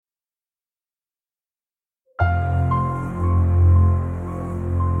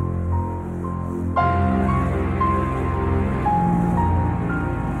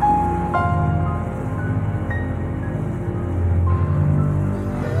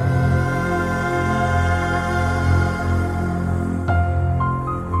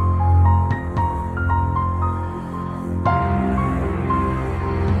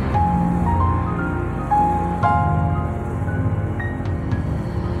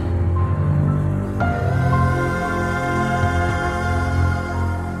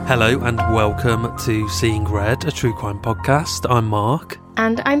Hello and welcome to Seeing Red, a true crime podcast. I'm Mark.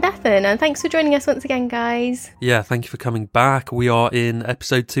 And I'm Bethan, and thanks for joining us once again, guys. Yeah, thank you for coming back. We are in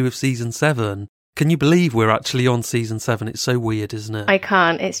episode 2 of season 7. Can you believe we're actually on season 7? It's so weird, isn't it? I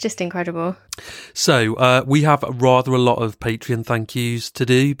can't. It's just incredible. So, we have rather a lot of Patreon thank yous to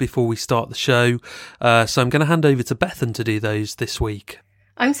do before we start the show. So I'm going to hand over to Bethan to do those this week.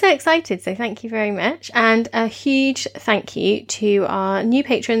 I'm so excited, so thank you very much. And a huge thank you to our new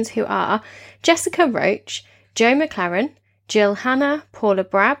patrons who are Jessica Roach, Joe McLaren, Jill Hannah, Paula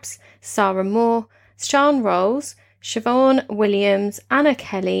Brabs, Sarah Moore, Sean Rolls, Siobhan Williams, Anna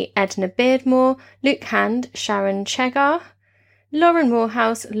Kelly, Edna Beardmore, Luke Hand, Sharon Chegar, Lauren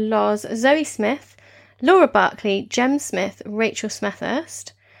Morehouse, Loz, Zoe Smith, Laura Barkley, Jem Smith, Rachel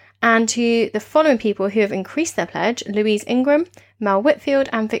Smethurst, and to the following people who have increased their pledge: Louise Ingram, Mel Whitfield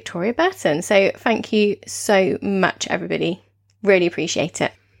and Victoria Burton. So thank you so much, everybody. Really appreciate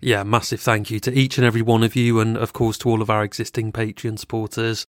it. Yeah, massive thank you to each and every one of you, and of course to all of our existing Patreon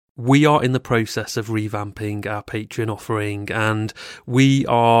supporters. We are in the process of revamping our Patreon offering, and we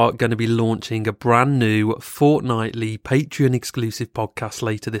are going to be launching a brand new fortnightly Patreon exclusive podcast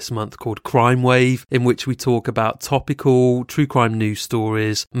later this month called Crime Wave, in which we talk about topical true crime news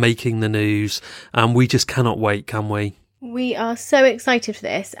stories making the news, and we just cannot wait, can we? We are so excited for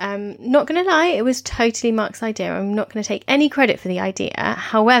this. Not going to lie, it was totally Mark's idea. I'm not going to take any credit for the idea.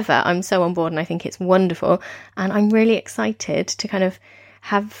 However, I'm so on board and I think it's wonderful. And I'm really excited to kind of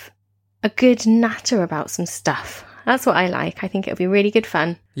have a good natter about some stuff. That's what I like. I think it'll be really good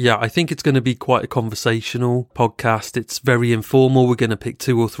fun. Yeah, I think it's going to be quite a conversational podcast. It's very informal. We're going to pick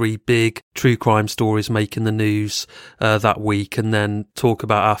 2 or 3 big true crime stories making the news that week, and then talk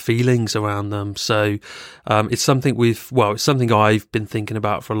about our feelings around them. So it's something it's something I've been thinking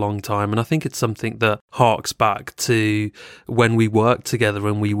about for a long time, and I think it's something that harks back to when we worked together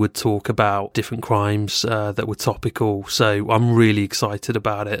and we would talk about different crimes that were topical. So I'm really excited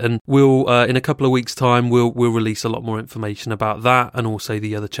about it, and we'll in a couple of weeks' time we'll release a lot more information about that, and also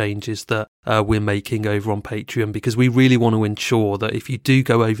the other changes that we're making over on Patreon, because we really want to ensure that if you do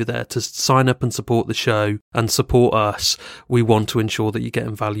go over there to sign up and support the show and support us, we want to ensure that you're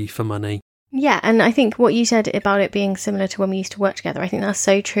getting value for money. Yeah, and I think what you said about it being similar to when we used to work together, I think that's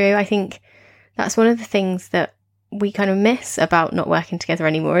so true. I think that's one of the things that we kind of miss about not working together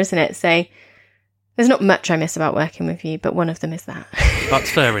anymore, isn't it? So there's not much I miss about working with you, but one of them is that.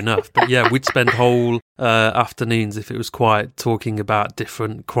 That's fair enough. But yeah, we'd spend whole afternoons, if it was quiet, talking about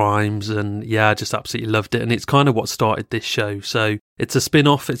different crimes. And yeah, I just absolutely loved it. And it's kind of what started this show. So it's a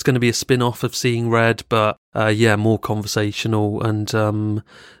spin-off. It's going to be a spin-off of Seeing Red, but more conversational. And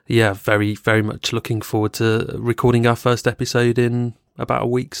very, very much looking forward to recording our first episode in about 2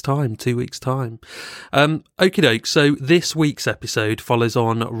 weeks' time. Okie doke, so this week's episode follows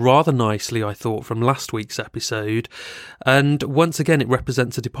on rather nicely, I thought, from last week's episode, and once again it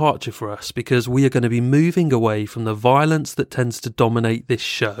represents a departure for us, because we are going to be moving away from the violence that tends to dominate this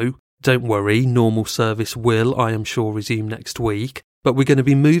show. Don't worry, normal service will, I am sure, resume next week. But we're going to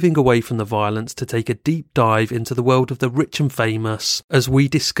be moving away from the violence to take a deep dive into the world of the rich and famous as we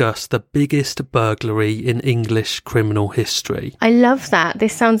discuss the biggest burglary in English criminal history. I love that.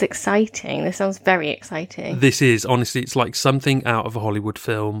 This sounds exciting. This sounds very exciting. This is, honestly, it's like something out of a Hollywood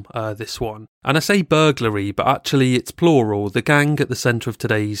film, this one. And I say burglary, but actually it's plural. The gang at the centre of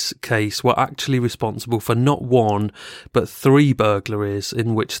today's case were actually responsible for not 1, but 3 burglaries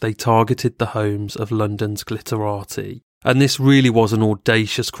in which they targeted the homes of London's glitterati. And this really was an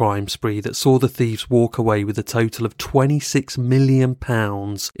audacious crime spree that saw the thieves walk away with a total of £26 million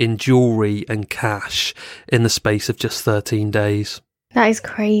in jewellery and cash in the space of just 13 days. That is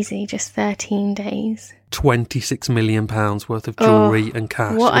crazy, just 13 days. £26 million worth of jewellery and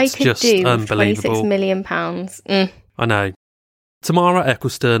cash. What it's I could just do unbelievable. with £26 million. I know. Tamara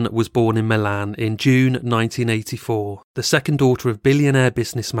Eccleston was born in Milan in June 1984, the second daughter of billionaire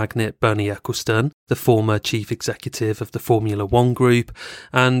business magnate Bernie Eccleston, the former chief executive of the Formula One Group,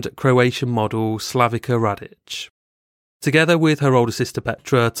 and Croatian model Slavica Radic. Together with her older sister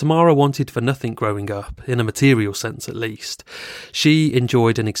Petra, Tamara wanted for nothing growing up, in a material sense at least. She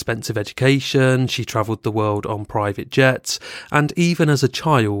enjoyed an expensive education, she travelled the world on private jets, and even as a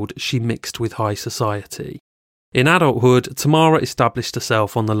child she mixed with high society. In adulthood, Tamara established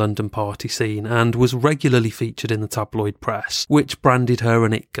herself on the London party scene and was regularly featured in the tabloid press, which branded her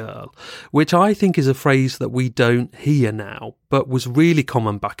an it girl, which I think is a phrase that we don't hear now, but was really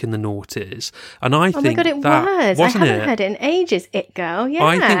common back in the noughties. And I think my God, it was. I haven't heard it in ages, it girl. Yeah.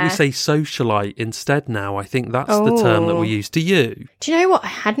 I think we say socialite instead now. I think that's the term that we use. Do you? Do you know what? I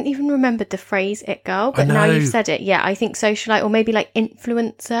hadn't even remembered the phrase it girl, but now you've said it. Yeah, I think socialite, or maybe like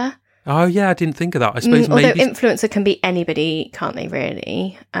influencer. Oh, yeah, I didn't think of that. I suppose although maybe... influencer can be anybody, can't they,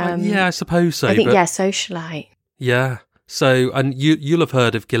 really? Yeah, I suppose so. I think, socialite. Yeah. So, and you'll have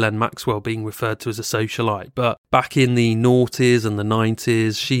heard of Ghislaine Maxwell being referred to as a socialite, but back in the noughties and the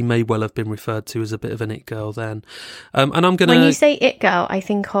 90s, she may well have been referred to as a bit of an it girl then. And I'm going to... When you say it girl, I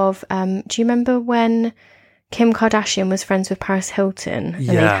think of, do you remember when Kim Kardashian was friends with Paris Hilton and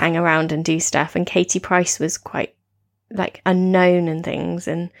they'd hang around and do stuff, and Katie Price was quite like unknown and things,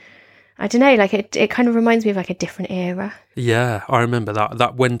 and I don't know, like it kind of reminds me of like a different era. Yeah, I remember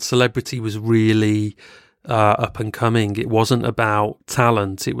that when celebrity was really up and coming. It wasn't about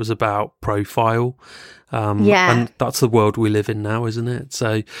talent, it was about profile. And that's the world we live in now, isn't it?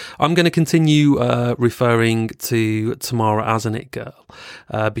 So I'm going to continue referring to Tamara as an it girl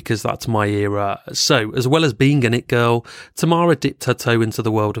because that's my era. So as well as being an it girl, Tamara dipped her toe into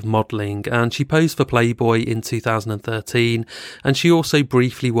the world of modelling, and she posed for Playboy in 2013, and she also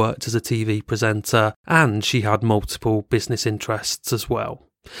briefly worked as a TV presenter, and she had multiple business interests as well.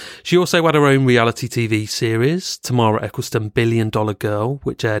 She also had her own reality TV series, Tamara Eccleston $1 Billion Girl,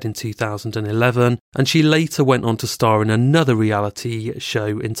 which aired in 2011, and she later went on to star in another reality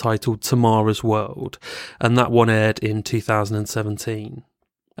show entitled Tamara's World, and that one aired in 2017.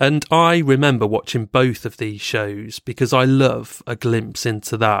 And I remember watching both of these shows because I love a glimpse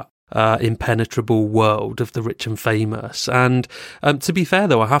into that impenetrable world of the rich and famous. And to be fair,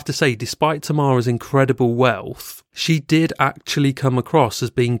 though, I have to say, despite Tamara's incredible wealth, she did actually come across as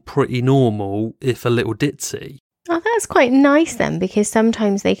being pretty normal, if a little ditzy. Oh, that's quite nice then, because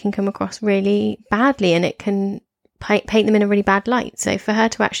sometimes they can come across really badly and it can paint them in a really bad light. So for her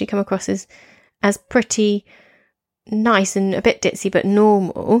to actually come across as pretty nice and a bit ditzy but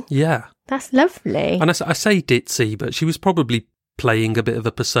normal, that's lovely. And I say ditzy, but she was probably playing a bit of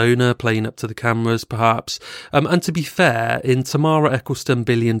a persona, playing up to the cameras, perhaps. And to be fair, in Tamara Eccleston $1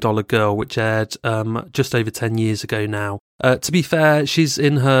 Billion Girl, which aired just over 10 years ago now, to be fair, she's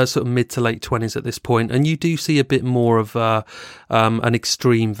in her sort of mid to late 20s at this point, and you do see a bit more of an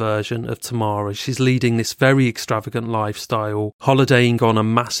extreme version of Tamara. She's leading this very extravagant lifestyle, holidaying on a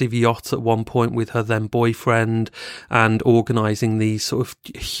massive yacht at one point with her then boyfriend, and organising these sort of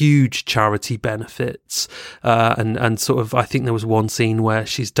huge charity benefits. And sort of, I think there was one scene where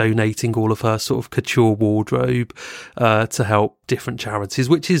she's donating all of her sort of couture wardrobe to help different charities,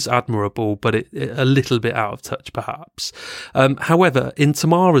 which is admirable, but a little bit out of touch, perhaps. However, in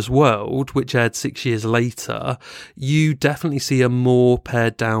Tamara's World, which aired 6 years later, you definitely see a more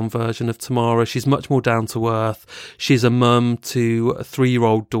pared down version of Tamara. She's much more down to earth. She's a mum to a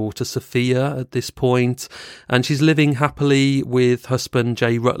 3-year-old daughter, Sophia, at this point, and she's living happily with husband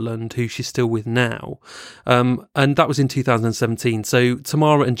Jay Rutland, who she's still with now. And that was in 2017. So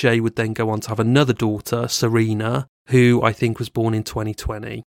Tamara and Jay would then go on to have another daughter, Serena, who I think was born in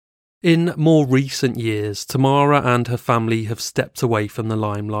 2020. In more recent years, Tamara and her family have stepped away from the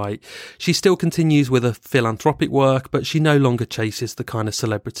limelight. She still continues with her philanthropic work, but she no longer chases the kind of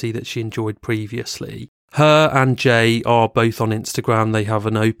celebrity that she enjoyed previously. Her and Jay are both on Instagram. They have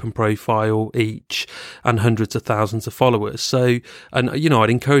an open profile each and hundreds of thousands of followers. So, and you know, I'd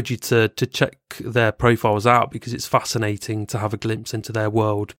encourage you to check their profiles out because it's fascinating to have a glimpse into their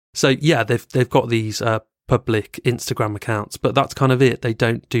world. So yeah, they've got these public Instagram accounts, but that's kind of it. They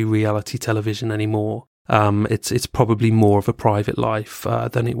don't do reality television anymore. It's probably more of a private life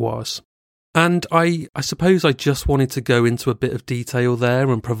than it was. And I suppose I just wanted to go into a bit of detail there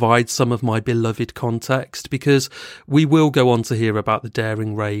and provide some of my beloved context, because we will go on to hear about the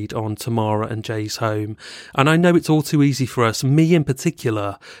daring raid on Tamara and Jay's home. And I know it's all too easy for us, me in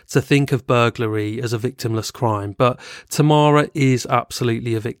particular, to think of burglary as a victimless crime. But Tamara is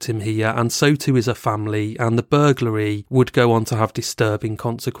absolutely a victim here, and so too is her family. And the burglary would go on to have disturbing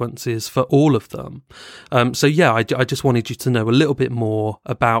consequences for all of them. So yeah, I just wanted you to know a little bit more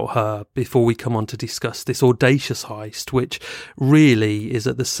about her before we come on to discuss this audacious heist, which really is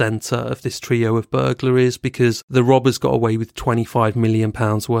at the centre of this trio of burglaries, because the robbers got away with £25 million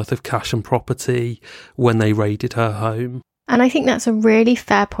worth of cash and property when they raided her home. And I think that's a really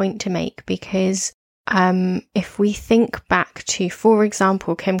fair point to make, because if we think back to, for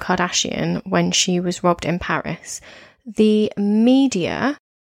example, Kim Kardashian, when she was robbed in Paris, the media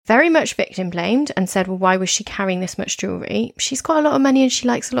very much victim blamed and said, well, why was she carrying this much jewellery? She's got a lot of money and she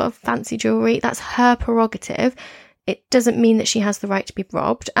likes a lot of fancy jewellery. That's her prerogative. It doesn't mean that she has the right to be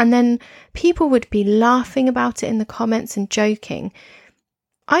robbed. And then people would be laughing about it in the comments and joking.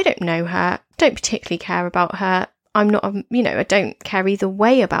 I don't know her, don't particularly care about her. I'm not, I don't care either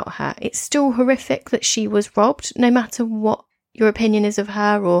way about her. It's still horrific that she was robbed, no matter what your opinion is of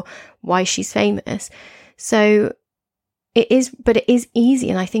her or why she's famous. So it is easy.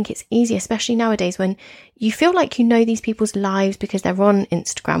 And I think it's easy, especially nowadays when you feel like you know these people's lives because they're on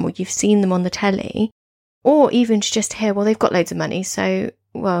Instagram or you've seen them on the telly, or even to just hear, well, they've got loads of money. So,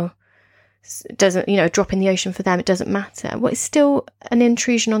 well, it doesn't, a drop in the ocean for them. It doesn't matter. Well, it's still an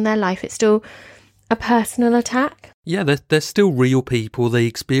intrusion on their life. It's still a personal attack. Yeah, they're still real people. They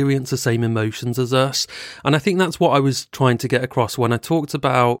experience the same emotions as us. And I think that's what I was trying to get across when I talked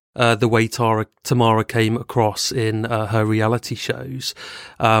about the way Tamara came across in her reality shows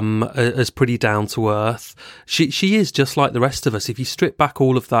as pretty down to earth. She is just like the rest of us. If you strip back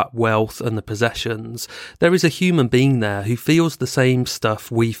all of that wealth and the possessions, there is a human being there who feels the same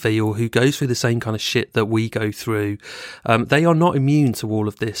stuff we feel, who goes through the same kind of shit that we go through. They are not immune to all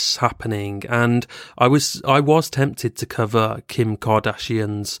of this happening. And I was tempted to cover Kim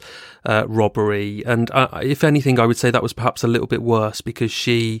Kardashian's robbery, and if anything, I would say that was perhaps a little bit worse because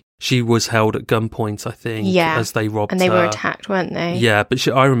she was held at gunpoint, I think, as they robbed her. And they were attacked, weren't they? Yeah, but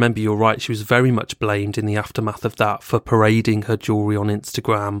I remember, you're right, she was very much blamed in the aftermath of that for parading her jewellery on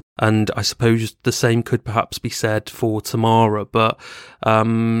Instagram, and I suppose the same could perhaps be said for Tamara, but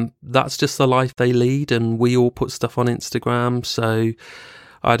that's just the life they lead, and we all put stuff on Instagram, so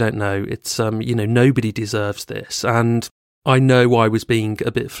I don't know. It's, nobody deserves this. And I know I was being a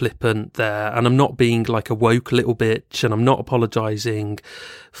bit flippant there, and I'm not being like a woke little bitch, and I'm not apologising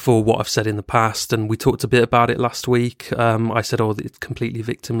for what I've said in the past. And we talked a bit about it last week. I said, it's completely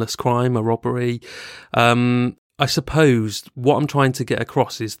victimless crime, a robbery. I suppose what I'm trying to get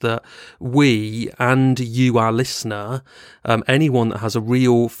across is that we and you, our listener, anyone that has a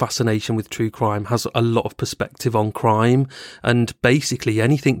real fascination with true crime has a lot of perspective on crime. And basically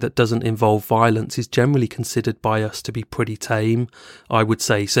anything that doesn't involve violence is generally considered by us to be pretty tame, I would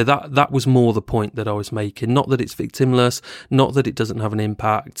say. So that was more the point that I was making. Not that it's victimless, not that it doesn't have an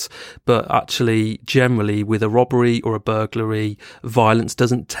impact, but actually generally with a robbery or a burglary, violence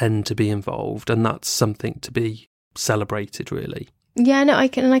doesn't tend to be involved. And that's something to be celebrated, really. Yeah, no, I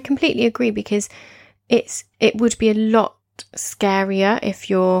completely agree, because it would be a lot scarier if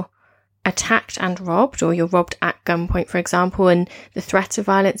you're attacked and robbed, or you're robbed at gunpoint, for example, and the threat of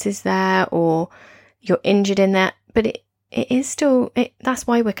violence is there, or you're injured in that. But it is still, that's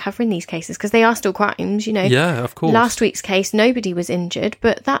why we're covering these cases, because they are still crimes, Yeah, of course. Last week's case, nobody was injured,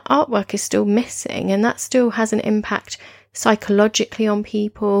 but that artwork is still missing, and that still has an impact psychologically on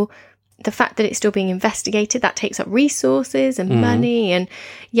people. The fact that it's still being investigated, that takes up resources and money. And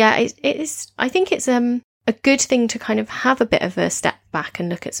yeah, it is. I think it's a good thing to kind of have a bit of a step back and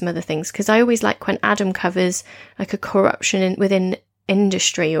look at some other things, because I always like when Adam covers like a corruption within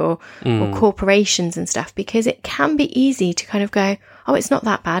industry or corporations and stuff, because it can be easy to kind of go, oh, it's not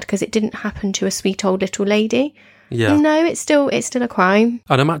that bad because it didn't happen to a sweet old little lady. Yeah. No, it's still a crime.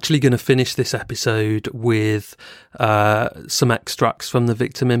 And I'm actually going to finish this episode with some extracts from the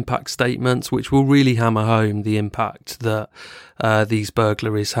victim impact statements, which will really hammer home the impact that these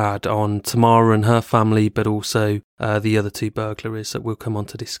burglaries had on Tamara and her family, but also the other two burglaries that we'll come on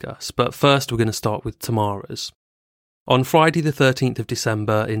to discuss. But first, we're going to start with Tamara's. On Friday the 13th of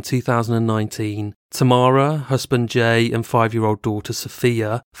December in 2019, Tamara, husband Jay and 5-year-old daughter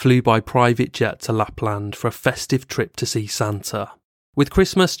Sophia flew by private jet to Lapland for a festive trip to see Santa. With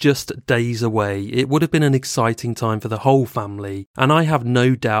Christmas just days away, it would have been an exciting time for the whole family, and I have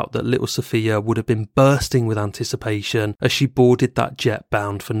no doubt that little Sophia would have been bursting with anticipation as she boarded that jet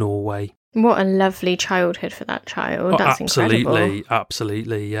bound for Norway. What a lovely childhood for that child. That's incredible.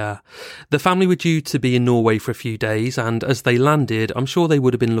 Absolutely, yeah. The family were due to be in Norway for a few days, and as they landed, I'm sure they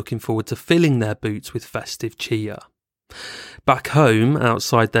would have been looking forward to filling their boots with festive cheer. Back home,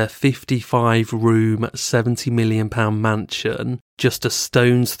 outside their 55-room, £70 million mansion, just a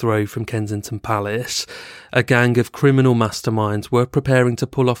stone's throw from Kensington Palace, a gang of criminal masterminds were preparing to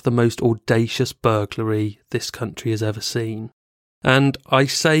pull off the most audacious burglary this country has ever seen. And I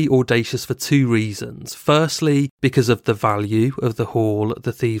say audacious for two reasons. Firstly, because of the value of the haul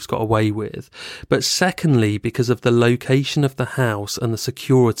the thieves got away with. But secondly, because of the location of the house and the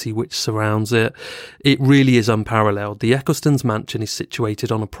security which surrounds it. It really is unparalleled. The Ecclestons mansion is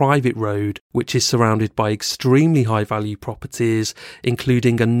situated on a private road, which is surrounded by extremely high value properties,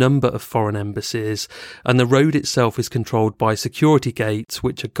 including a number of foreign embassies. And the road itself is controlled by security gates,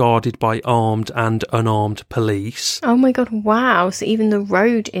 which are guarded by armed and unarmed police. Oh my God, wow. So even the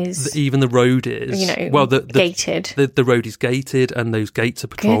road is... gated. The road is gated and those gates are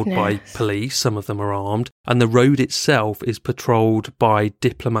patrolled by police. Some of them are armed. And the road itself is patrolled by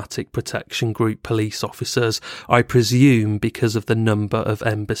diplomatic protection group police officers, I presume because of the number of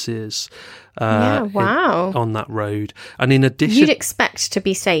embassies on that road. And in addition... You'd expect to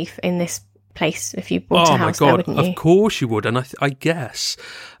be safe in this place if you bought a house there, wouldn't you? Of course you would. And I guess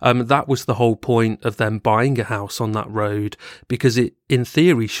that was the whole point of them buying a house on that road, because it, in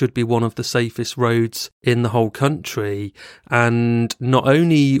theory, should be one of the safest roads in the whole country. And not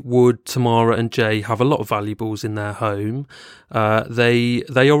only would Tamara and Jay have a lot of valuables in their home, they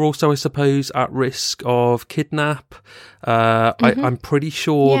are also, I suppose, at risk of kidnap. I'm pretty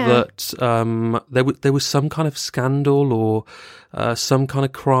sure that there was some kind of scandal or some kind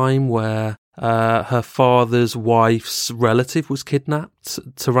of crime where her father's wife's relative was kidnapped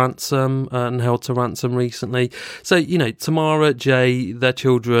to ransom and held to ransom recently. So, Tamara, Jay, their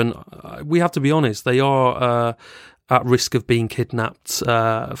children, we have to be honest, they are at risk of being kidnapped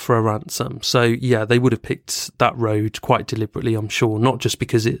for a ransom. So, yeah, they would have picked that road quite deliberately, I'm sure, not just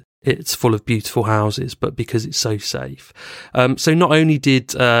because it's full of beautiful houses, but because it's so safe. So not only do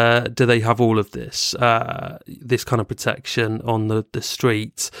they have all of this kind of protection on the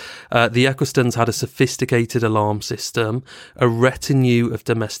streets, the Ecclestons had a sophisticated alarm system, a retinue of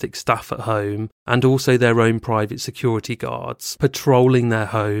domestic staff at home, and also their own private security guards patrolling their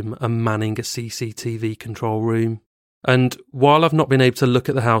home and manning a CCTV control room. And while I've not been able to look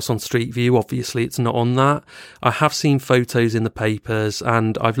at the house on Street View, obviously it's not on that, I have seen photos in the papers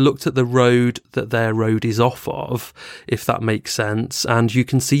and I've looked at the road that their road is off of, if that makes sense, and you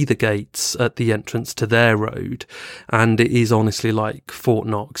can see the gates at the entrance to their road, and it is honestly like Fort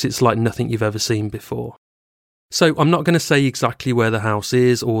Knox. It's like nothing you've ever seen before. So I'm not going to say exactly where the house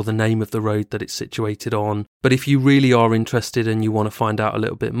is or the name of the road that it's situated on, but if you really are interested and you want to find out a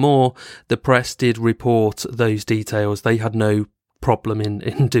little bit more, the press did report those details. They had no problem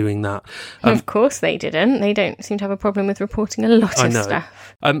in doing that. Of course they didn't. They don't seem to have a problem with reporting a lot of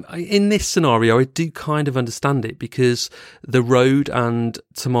stuff. In this scenario, I do kind of understand it because the road and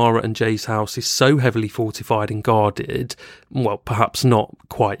Tamara and Jay's house is so heavily fortified and guarded. Well, perhaps not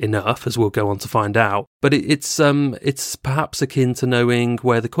quite enough, as we'll go on to find out. But it's perhaps akin to knowing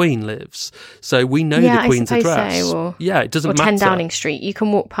where the Queen lives. So we know the Queen's address. So, it doesn't matter. 10 Downing Street. You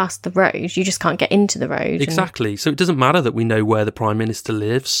can walk past the road. You just can't get into the road. Exactly. So it doesn't matter that we know where the Prime Minister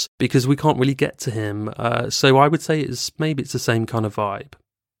lives because we can't really get to him. So I would say maybe it's the same kind of vibe.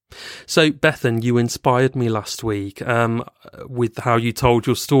 So, Bethan, you inspired me last week with how you told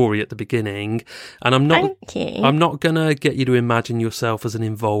your story at the beginning, and I'm not going to get you to imagine yourself as an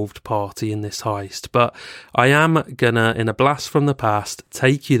involved party in this heist, but I am going to, in a blast from the past,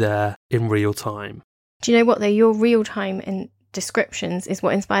 take you there in real time. Do you know what, though? Your real time in descriptions is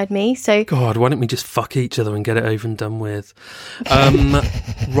what inspired me. So, God, why don't we just fuck each other and get it over and done with?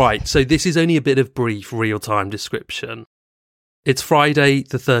 Right, so this is only a bit of brief real time description. It's Friday,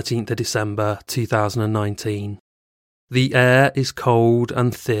 the 13th of December, 2019. The air is cold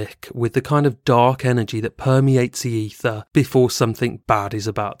and thick with the kind of dark energy that permeates the ether before something bad is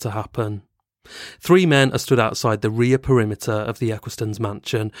about to happen. 3 men are stood outside the rear perimeter of the Ecclestons'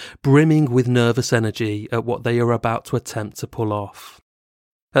 mansion, brimming with nervous energy at what they are about to attempt to pull off.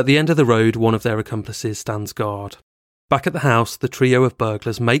 At the end of the road, one of their accomplices stands guard. Back at the house, the trio of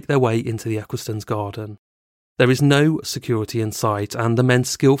burglars make their way into the Ecclestons' garden. There is no security in sight, and the men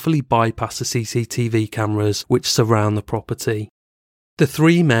skillfully bypass the CCTV cameras which surround the property. The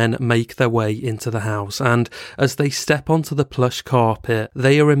 3 men make their way into the house, and as they step onto the plush carpet,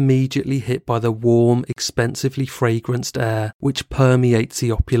 they are immediately hit by the warm, expensively fragranced air which permeates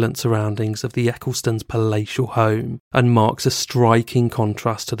the opulent surroundings of the Ecclestons' palatial home and marks a striking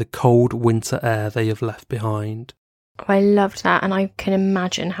contrast to the cold winter air they have left behind. I loved that, and I can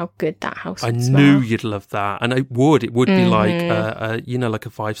imagine how good that house would smell. I knew you'd love that, and it would be like like a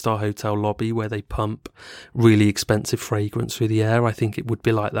 5-star hotel lobby where they pump really expensive fragrance through the air. I think it would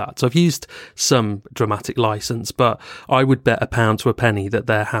be like that. So I've used some dramatic license, but I would bet £1 to a penny that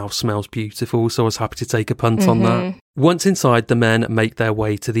their house smells beautiful. So I was happy to take a punt on that. Once inside, the men make their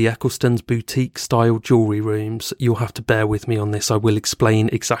way to the Ecclestons' boutique-style jewellery rooms. You'll have to bear with me on this. I will explain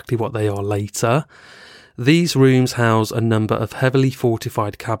exactly what they are later. These rooms house a number of heavily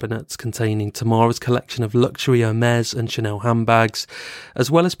fortified cabinets containing Tamara's collection of luxury Hermès and Chanel handbags,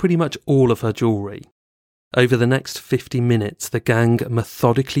 as well as pretty much all of her jewellery. Over the next 50 minutes, the gang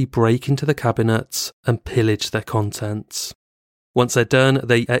methodically break into the cabinets and pillage their contents. Once they're done,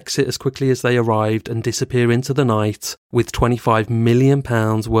 they exit as quickly as they arrived and disappear into the night with £25 million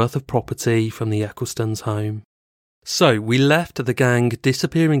worth of property from the Ecclestons' home. So we left the gang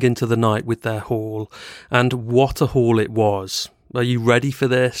disappearing into the night with their haul, and what a haul it was. Are you ready for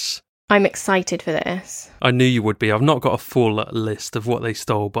this? I'm excited for this. I knew you would be. I've not got a full list of what they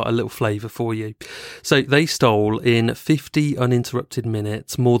stole, but a little flavour for you. So they stole, in 50 uninterrupted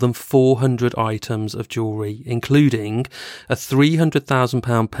minutes, more than 400 items of jewellery, including a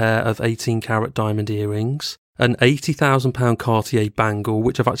 £300,000 pair of 18-carat diamond earrings, an £80,000 Cartier bangle,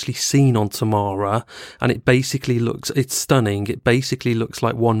 which I've actually seen on Tamara, and it's stunning. It basically looks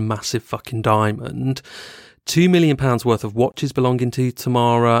like one massive fucking diamond. £2 million worth of watches belonging to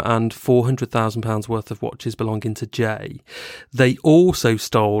Tamara and £400,000 worth of watches belonging to Jay. They also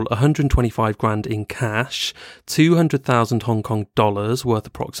stole 125 grand in cash, 200,000 Hong Kong dollars worth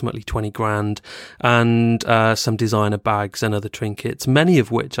approximately 20 grand, and some designer bags and other trinkets, many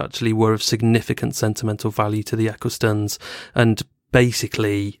of which actually were of significant sentimental value to the Ecclestons and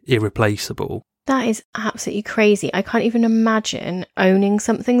basically irreplaceable. That is absolutely crazy. I can't even imagine owning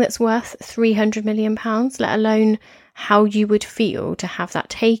something that's worth £300 million, let alone how you would feel to have that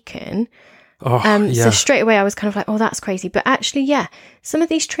taken. So straight away I was kind of like, oh, that's crazy. But actually, yeah, some of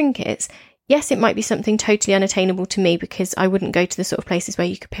these trinkets, yes, it might be something totally unattainable to me because I wouldn't go to the sort of places where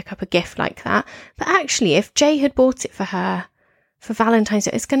you could pick up a gift like that. But actually, if Jay had bought it for her for Valentine's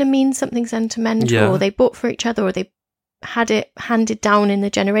Day, it's going to mean something sentimental, or they bought for each other, or they had it handed down in the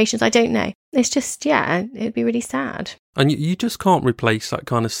generations. I don't know. It's just, it'd be really sad. And you just can't replace that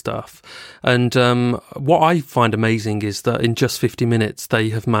kind of stuff. And what I find amazing is that in just 50 minutes, they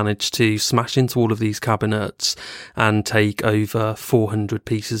have managed to smash into all of these cabinets and take over 400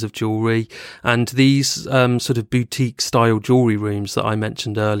 pieces of jewellery. And these sort of boutique-style jewellery rooms that I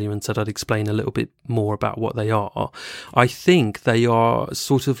mentioned earlier and said I'd explain a little bit more about what they are, I think they are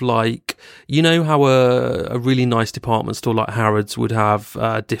sort of like, you know how a really nice department store like Harrods would have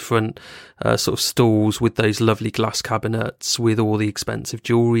different sort of stalls with those lovely glass cabinets with all the expensive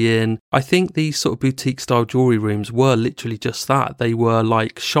jewellery in. I think these sort of boutique style jewellery rooms were literally just that. They were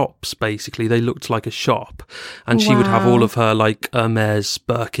like shops, basically. They looked like a shop. And she would have all of her like Hermès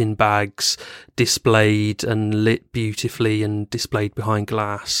Birkin bags displayed and lit beautifully and displayed behind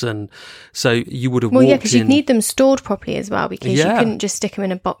glass. And so you would have walked in... because you'd need them stored properly as well, because you couldn't just stick them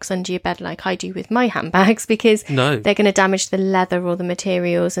in a box under your bed like I do with my handbags, because they're going to damage the leather or the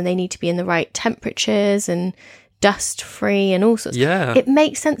materials, and they need to be in the right temperatures and dust free and all sorts. It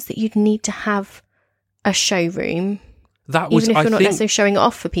makes sense that you'd need to have a showroom, even if you're not necessarily showing it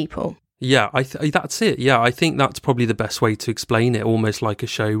off for people. That's it. I think that's probably the best way to explain it, almost like a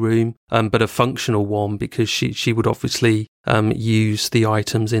showroom, but a functional one, because she would obviously use the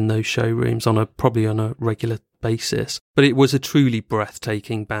items in those showrooms probably on a regular basis. But it was a truly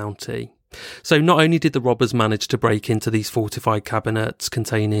breathtaking bounty. So not only did the robbers manage to break into these fortified cabinets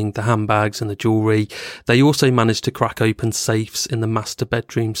containing the handbags and the jewellery, they also managed to crack open safes in the master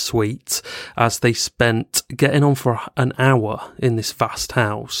bedroom suite, as they spent getting on for an hour in this vast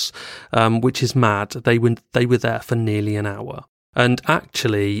house, which is mad. They were there for nearly an hour. And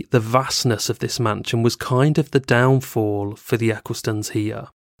actually, the vastness of this mansion was kind of the downfall for the Ecclestons here.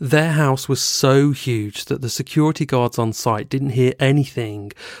 Their house was so huge that the security guards on site didn't hear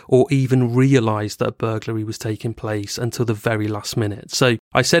anything or even realise that a burglary was taking place until the very last minute. So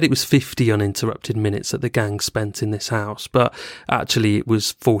I said it was 50 uninterrupted minutes that the gang spent in this house, but actually it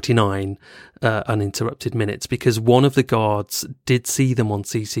was 49 uninterrupted minutes, because one of the guards did see them on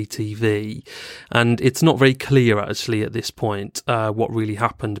CCTV, and it's not very clear actually at this point what really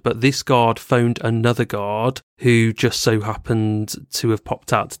happened, but this guard phoned another guard who just so happened to have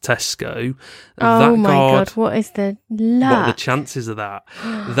popped out to Tesco. Oh my God, what is the luck? What are the chances of that?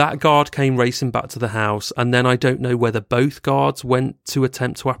 That guard came racing back to the house, and then I don't know whether both guards went to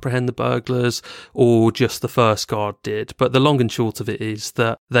attempt to apprehend the burglars or just the first guard did, but the long and short of it is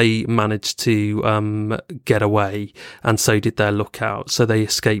that they managed to get away, and so did their lookout, so they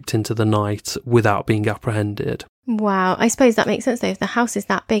escaped into the night without being apprehended. Wow, I suppose that makes sense though. If the house is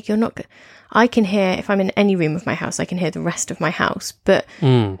that big, I can hear, if I'm in any room of my house, I can hear the rest of my house, but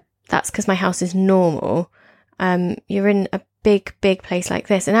that's because my house is normal. You're in a big place like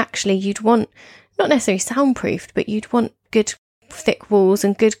this, and actually you'd want not necessarily soundproofed, but you'd want good thick walls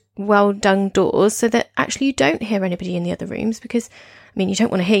and good well done doors so that actually you don't hear anybody in the other rooms, because I mean, you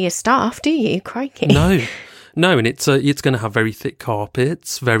don't want to hear your staff, do you? Crikey. No, and it's going to have very thick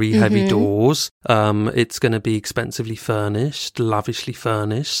carpets, very heavy doors. It's going to be expensively furnished, lavishly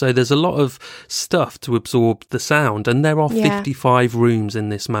furnished. So there's a lot of stuff to absorb the sound. And there are 55 rooms in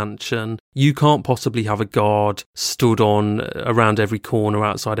this mansion. You can't possibly have a guard stood on around every corner,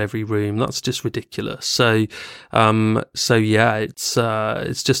 outside every room. That's just ridiculous. So yeah,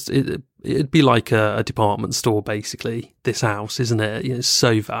 it's just. It'd be like a department store, basically, this house, isn't it? It's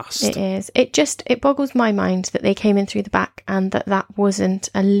so vast. It is. It boggles my mind that they came in through the back and that wasn't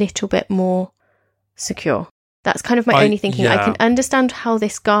a little bit more secure. That's kind of my only thinking. Yeah. I can understand how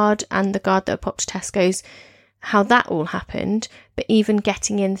this guard and the guard that popped to Tesco's, how that all happened, but even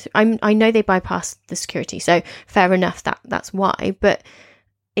getting in, I know they bypassed the security, so fair enough, that's why, but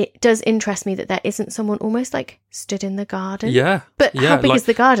it does interest me that there isn't someone almost like stood in the garden. Yeah. But how big is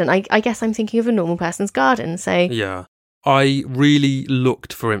the garden? I guess I'm thinking of a normal person's garden, so... Yeah. I really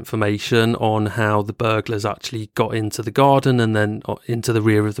looked for information on how the burglars actually got into the garden and then into the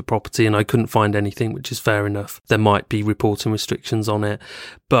rear of the property, and I couldn't find anything, which is fair enough. There might be reporting restrictions on it.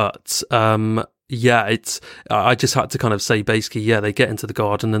 But... yeah, I just had to kind of say basically, yeah, they get into the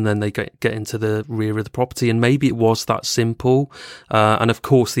garden and then they get into the rear of the property, and maybe it was that simple. And of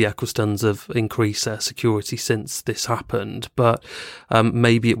course, the Ecclestons have increased their security since this happened, but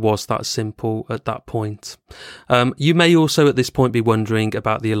maybe it was that simple at that point. You may also at this point be wondering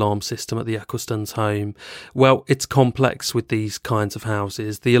about the alarm system at the Ecclestons' home. Well, it's complex with these kinds of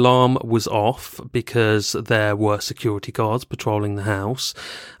houses. The alarm was off because there were security guards patrolling the house,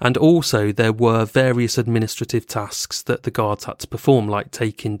 and also there were various administrative tasks that the guards had to perform, like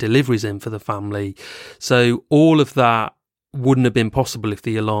taking deliveries in for the family. So all of that wouldn't have been possible if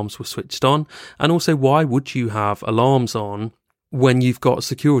the alarms were switched on. And also, why would you have alarms on when you've got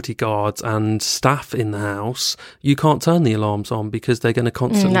security guards and staff in the house? You can't turn the alarms on because they're going to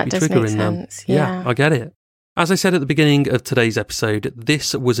constantly be triggering them. Yeah, I get it. As I said at the beginning of today's episode,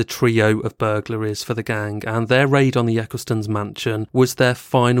 this was a trio of burglaries for the gang, and their raid on the Ecclestons' mansion was their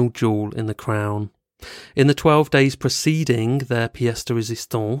final jewel in the crown. In the 12 days preceding their pièce de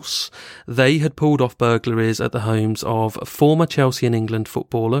résistance, they had pulled off burglaries at the homes of former Chelsea and England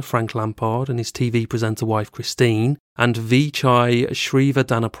footballer Frank Lampard and his TV presenter wife Christine, and Vichai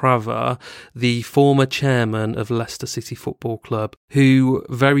Srivadanaprava, the former chairman of Leicester City Football Club, who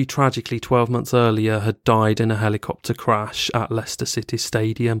very tragically 12 months earlier had died in a helicopter crash at Leicester City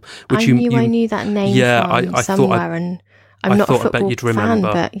Stadium. Which I knew that name from somewhere, and I'm not a football fan,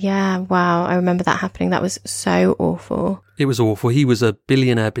 but yeah, wow, I remember that happening. That was so awful. It was awful. He was a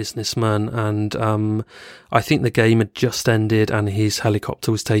billionaire businessman, and I think the game had just ended and his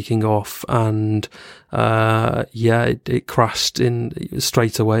helicopter was taking off, and it crashed in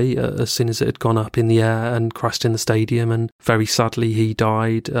straight away as soon as it had gone up in the air, and crashed in the stadium, and very sadly he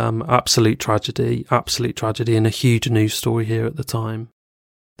died. Absolute tragedy, and a huge news story here at the time.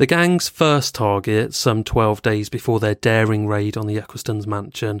 The gang's first target, some 12 days before their daring raid on the Ecclestons'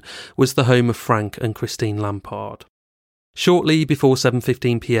 mansion, was the home of Frank and Christine Lampard. Shortly before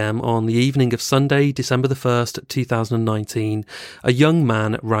 7:15pm on the evening of Sunday, December the 1st, 2019, a young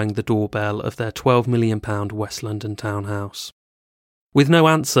man rang the doorbell of their £12 million West London townhouse. With no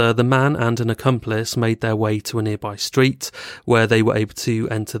answer, the man and an accomplice made their way to a nearby street, where they were able to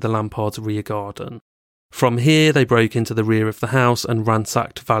enter the Lampard's rear garden. From here, they broke into the rear of the house and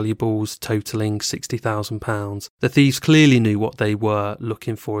ransacked valuables totalling £60,000. The thieves clearly knew what they were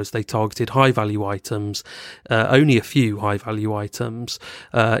looking for, as they targeted high-value items, only a few high-value items,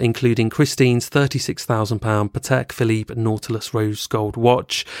 including Christine's £36,000 Patek Philippe Nautilus rose gold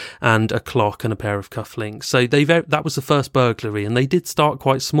watch and a clock and a pair of cufflinks. So that was the first burglary, and they did start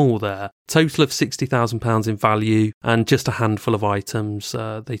quite small there. Total of £60,000 in value, and just a handful of items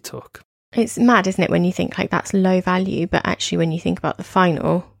they took. It's mad, isn't it, when you think like that's low value, but actually when you think about the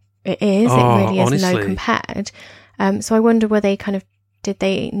final, it is. It really is honestly. low compared. So I wonder, did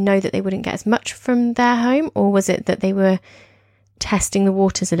they know that they wouldn't get as much from their home, or was it that they were testing the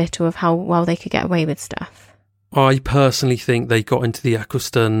waters a little of how well they could get away with stuff? I personally think they got into the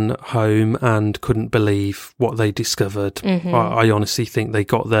Eccleston home and couldn't believe what they discovered. Mm-hmm. I honestly think they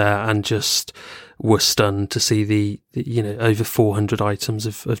got there and just were stunned to see the over 400 items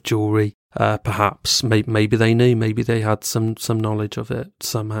of jewellery. Perhaps maybe they knew, maybe they had some knowledge of it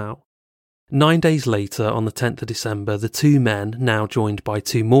somehow. 9 days later, on the 10th of December, the two men, now joined by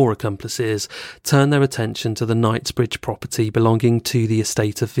two more accomplices, turned their attention to the Knightsbridge property belonging to the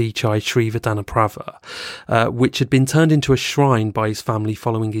estate of Vichai Srivardhanaprabha, which had been turned into a shrine by his family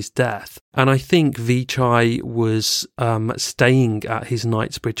following his death. And I think Vichai was staying at his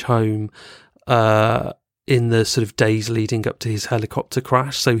Knightsbridge home in the sort of days leading up to his helicopter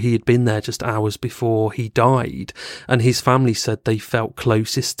crash. So he had been there just hours before he died. And his family said they felt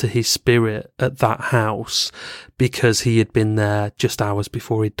closest to his spirit at that house because he had been there just hours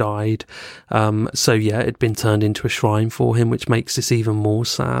before he died. So yeah, it had been turned into a shrine for him, which makes this even more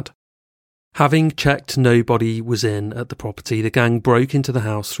sad. Having checked nobody was in at the property, the gang broke into the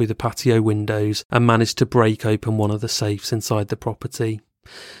house through the patio windows and managed to break open one of the safes inside the property.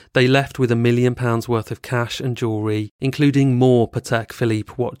 They left with £1 million worth of cash and jewellery, including more Patek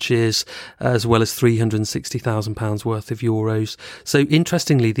Philippe watches, as well as £360,000 worth of euros. So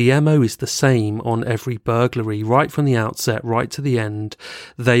interestingly, the MO is the same on every burglary, right from the outset, right to the end.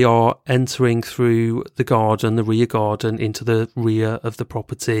 They are entering through the garden, the rear garden, into the rear of the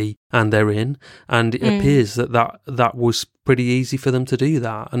property, and they're in. And it appears that was pretty easy for them to do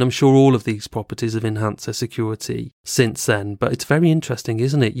that. And I'm sure all of these properties have enhanced their security since then. But it's very interesting,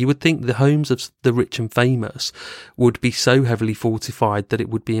 isn't it? You would think the homes of the rich and famous would be so heavily fortified that it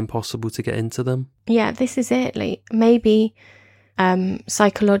would be impossible to get into them. Yeah, this is it. Like, maybe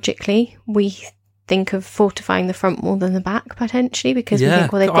psychologically we think of fortifying the front more than the back, potentially, because we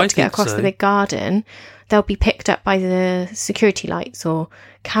think, well, they've got to get across the big garden. They'll be picked up by the security lights or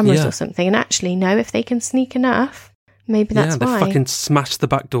cameras or something. And actually, no, if they can sneak enough, maybe that's why. They fucking smashed the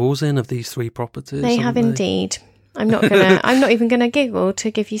back doors in of these three properties. They have indeed. I'm not even gonna giggle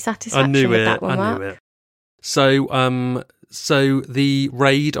to give you satisfaction with that one, Mark. I knew it. So the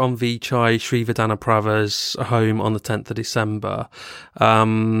raid on Vichai Srivardhanaprabha's home on the 10th of December,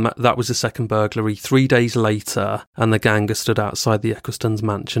 that was the second burglary. 3 days later, and the gang stood outside the Eccleston's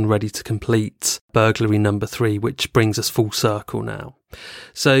mansion ready to complete burglary number 3, which brings us full circle now.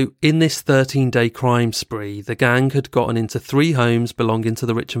 So in this 13-day crime spree, the gang had gotten into 3 homes belonging to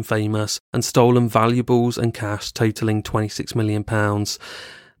the rich and famous and stolen valuables and cash totalling £26 million,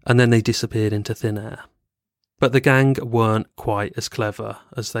 and then they disappeared into thin air. But the gang weren't quite as clever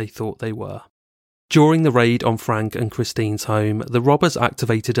as they thought they were. During the raid on Frank and Christine's home, the robbers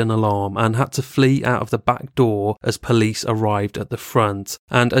activated an alarm and had to flee out of the back door as police arrived at the front.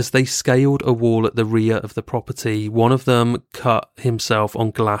 And as they scaled a wall at the rear of the property, one of them cut himself on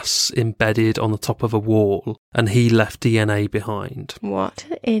glass embedded on the top of a wall, and he left DNA behind. What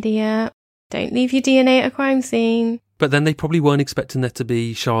an idiot. Don't leave your DNA at a crime scene. But then they probably weren't expecting there to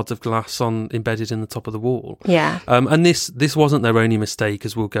be shards of glass embedded in the top of the wall. Yeah. And this wasn't their only mistake,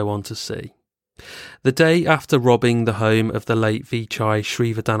 as we'll go on to see. The day after robbing the home of the late Vichai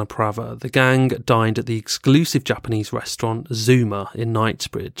Srivardhanaprabha, the gang dined at the exclusive Japanese restaurant Zuma in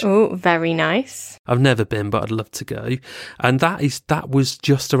Knightsbridge. Oh, very nice. I've never been, but I'd love to go. And that was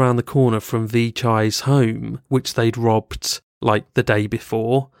just around the corner from Vichai's home, which they'd robbed like the day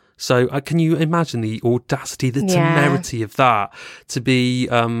before. So can you imagine the audacity, the temerity of that, to be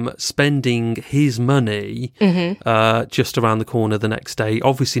spending his money just around the corner the next day,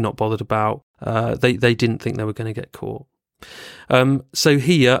 obviously not bothered about. They didn't think they were going to get caught. So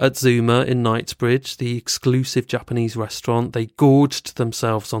here at Zuma in Knightsbridge, the exclusive Japanese restaurant, they gorged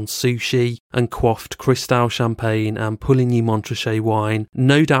themselves on sushi and quaffed Cristal champagne and Pouligny Montrachet wine,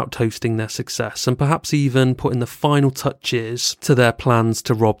 no doubt toasting their success and perhaps even putting the final touches to their plans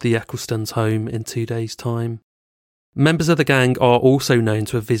to rob the Ecclestons' home in 2 days' time. Members of the gang are also known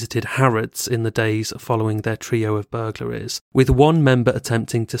to have visited Harrods in the days following their trio of burglaries, with one member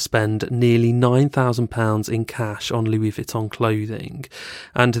attempting to spend nearly £9,000 in cash on Louis Vuitton clothing.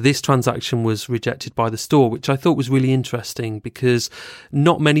 And this transaction was rejected by the store, which I thought was really interesting because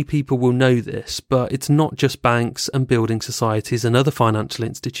not many people will know this, but it's not just banks and building societies and other financial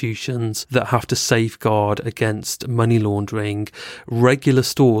institutions that have to safeguard against money laundering. Regular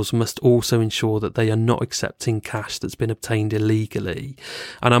stores must also ensure that they are not accepting cash that's been obtained illegally.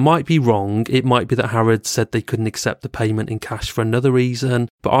 And I might be wrong, it might be that Harrods said they couldn't accept the payment in cash for another reason,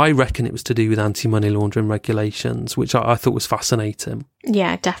 but I reckon it was to do with anti-money laundering regulations, which I thought was fascinating.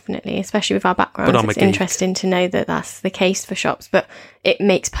 Yeah, definitely, especially with our backgrounds. It's interesting to know that that's the case for shops, but it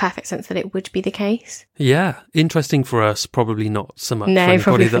makes perfect sense that it would be the case. Yeah, interesting for us, probably not so much for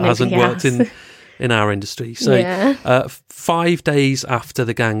anybody that hasn't worked in our industry. So 5 days after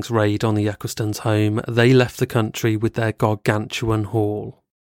the gang's raid on the Ecclestons' home, they left the country with their gargantuan haul.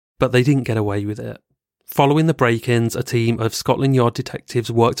 But they didn't get away with it. Following the break-ins, a team of Scotland Yard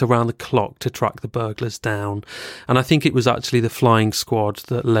detectives worked around the clock to track the burglars down. And I think it was actually the flying squad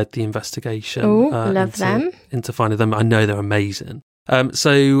that led the investigation. Into finding them. I know they're amazing.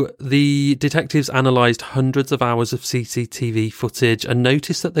 So the detectives analysed hundreds of hours of CCTV footage and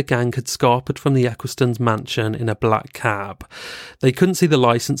noticed that the gang had scarpered from the Eccleston's mansion in a black cab. They couldn't see the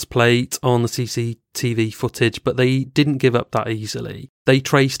licence plate on the CCTV footage, but they didn't give up that easily. They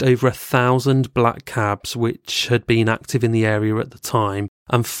traced over 1,000 black cabs which had been active in the area at the time.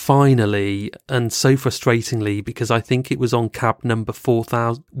 And finally, and so frustratingly, because I think it was on cab number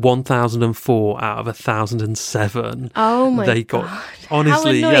 1004 out of 1,007. Oh my God.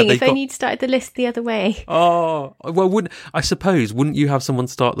 Honestly, how annoying yeah, if only you'd started the list the other way. Oh, well, wouldn't you have someone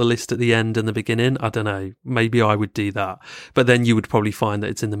start the list at the end and the beginning? I don't know. Maybe I would do that. But then you would probably find that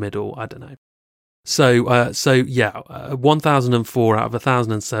it's in the middle. I don't know. So 1004 out of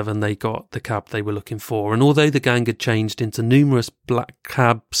 1,007, they got the cab they were looking for. And although the gang had changed into numerous black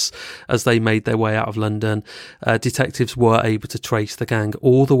cabs as they made their way out of London, detectives were able to trace the gang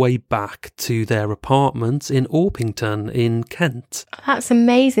all the way back to their apartment in Orpington in Kent. That's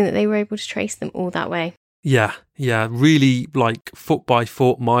amazing that they were able to trace them all that way. Yeah, really like foot by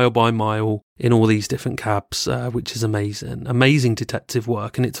foot, mile by mile in all these different cabs, which is amazing. Amazing detective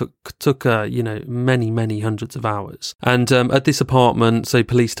work, and it took many hundreds of hours. And at this apartment, so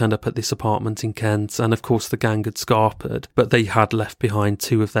police turned up at this apartment in Kent, and of course the gang had scarpered, but they had left behind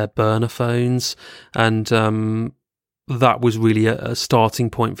 2 of their burner phones, and that was really a starting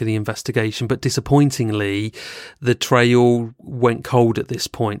point for the investigation. But disappointingly, the trail went cold at this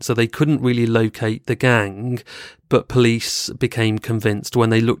point, so they couldn't really locate the gang. But police became convinced when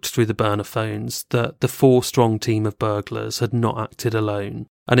they looked through the burner phones that the 4-strong team of burglars had not acted alone.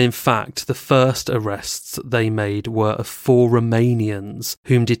 And in fact, the first arrests they made were of 4 Romanians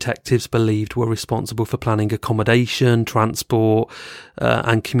whom detectives believed were responsible for planning accommodation, transport,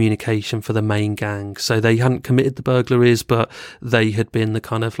 and communication for the main gang. So they hadn't committed the burglaries, but they had been the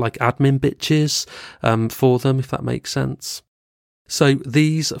kind of like admin bitches for them, if that makes sense. So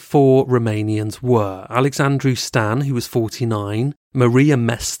these 4 Romanians were Alexandru Stan, who was 49, Maria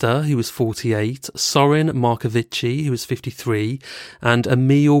Mester, who was 48, Sorin Markovici, who was 53, and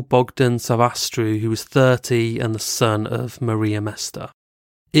Emil Bogdan Savastru, who was 30 and the son of Maria Mester.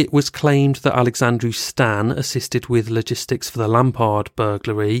 It was claimed that Alexandru Stan assisted with logistics for the Lampard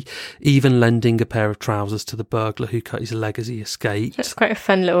burglary, even lending a pair of trousers to the burglar who cut his leg as he escaped. That's quite a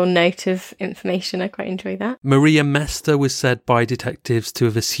fun little note of information. I quite enjoy that. Maria Mester was said by detectives to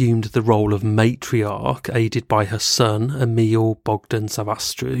have assumed the role of matriarch, aided by her son, Emil Bogdan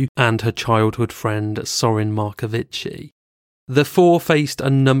Savastru, and her childhood friend, Sorin Markovici. The 4 faced a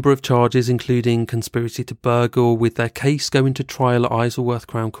number of charges, including conspiracy to burgle, with their case going to trial at Isleworth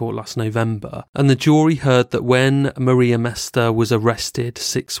Crown Court last November. And the jury heard that when Maria Mester was arrested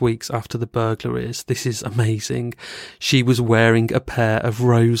 6 weeks after the burglaries, this is amazing, she was wearing a pair of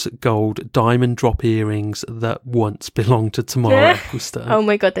rose gold diamond drop earrings that once belonged to Tamara Eccleston. Oh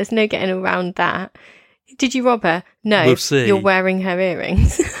my God, there's no getting around that. Did you rob her? No, we'll see. You're wearing her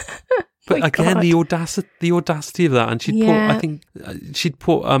earrings. But again, the audacity of that, and she'd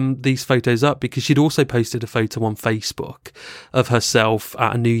put these photos up because she'd also posted a photo on Facebook of herself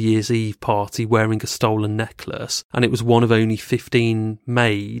at a New Year's Eve party wearing a stolen necklace, and it was one of only 15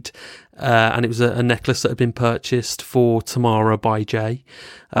 made, and it was a necklace that had been purchased for Tamara by Jay.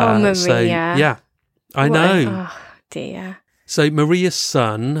 Maria. So yeah, I know. Oh dear. So Maria's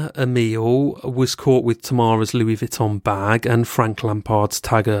son, Emil, was caught with Tamara's Louis Vuitton bag and Frank Lampard's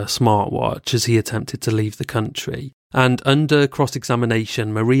Tagger smartwatch as he attempted to leave the country. And under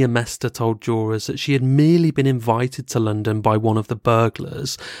cross-examination, Maria Mester told jurors that she had merely been invited to London by one of the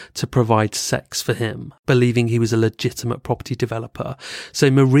burglars to provide sex for him, believing he was a legitimate property developer. So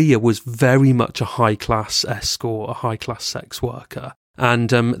Maria was very much a high-class escort, a high-class sex worker. And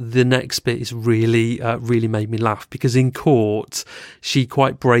the next bit is really made me laugh because in court, she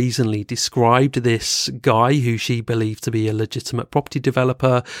quite brazenly described this guy who she believed to be a legitimate property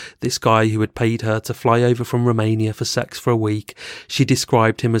developer, this guy who had paid her to fly over from Romania for sex for a week. She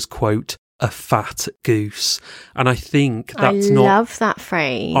described him as, quote, a fat goose. And I think that's I love that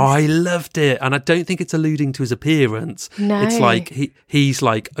phrase. I loved it. And I don't think it's alluding to his appearance. No. It's like he's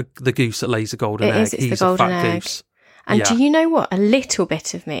like the goose that lays a golden egg. It's he's the golden a fat egg. goose. And do you know what? A little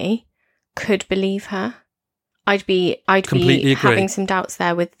bit of me could believe her. I'd be Completely agree. having some doubts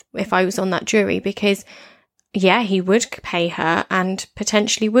there with if I was on that jury, because yeah, he would pay her and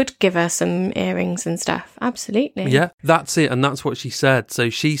potentially would give her some earrings and stuff. Absolutely. Yeah, that's it. And that's what she said. So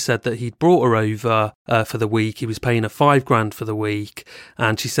she said that he'd brought her over for the week. He was paying her $5,000 for the week.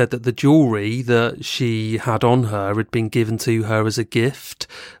 And she said that the jewellery that she had on her had been given to her as a gift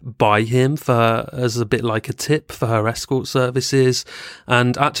by him as a bit like a tip for her escort services.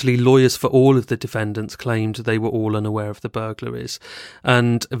 And actually, lawyers for all of the defendants claimed they were all unaware of the burglaries.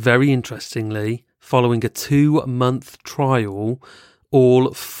 And very interestingly, following a 2-month trial,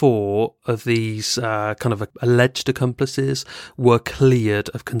 all 4 of these kind of alleged accomplices were cleared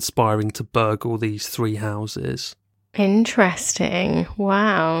of conspiring to burgle these 3 houses. Interesting.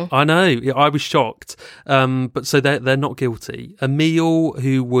 Wow. I know. I was shocked. But so they're not guilty. Emil,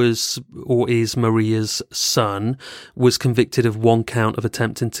 who was or is Maria's son, was convicted of 1 count of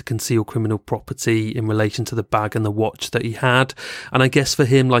attempting to conceal criminal property in relation to the bag and the watch that he had. And I guess for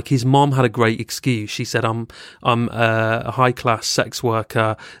him, like, his mom had a great excuse. She said, I'm a high-class sex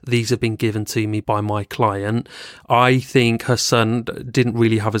worker. These have been given to me by my client. I think her son didn't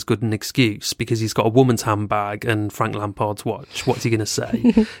really have as good an excuse because he's got a woman's handbag and Frank Lampard's watch. What's he going to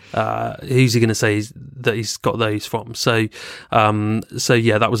say? Who's he going to say that he's got those from? So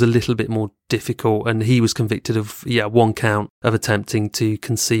yeah, that was a little bit more difficult. And he was convicted of 1 count of attempting to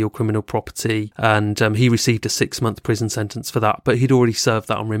conceal criminal property, and he received a 6-month prison sentence for that. But he'd already served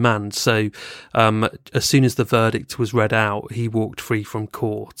that on remand. So as soon as the verdict was read out, he walked free from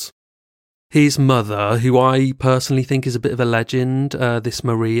court. His mother, who I personally think is a bit of a legend, this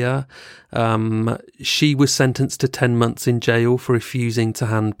Maria, she was sentenced to 10 months in jail for refusing to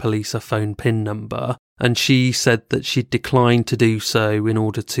hand police a phone PIN number. And she said that she'd declined to do so in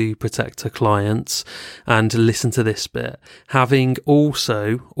order to protect her clients. And listen to this bit. Having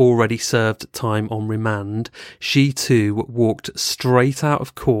also already served time on remand, she too walked straight out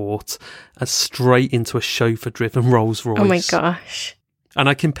of court and straight into a chauffeur-driven Rolls-Royce. Oh my gosh. And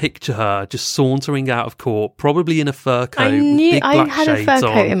I can picture her just sauntering out of court, probably in a fur coat with big black I had a shades fur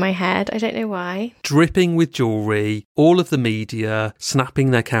coat on, in my head. I don't know why. dripping with jewellery, all of the media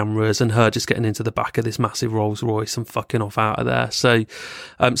snapping their cameras, and her just getting into the back of this massive Rolls Royce and fucking off out of there.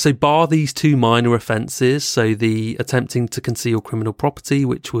 So bar these 2 minor offences, so the attempting to conceal criminal property,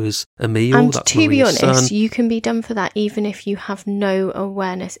 which was Emil, And that's to be Maria's honest, son. you can be done for that even if you have no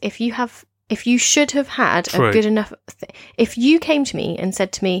awareness. If you should have had True. a good enough... If you came to me and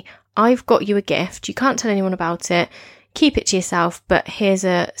said to me, I've got you a gift, you can't tell anyone about it, keep it to yourself, but here's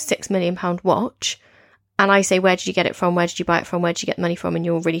a £6 million watch, and I say, where did you get it from? Where did you buy it from? Where did you get the money from? And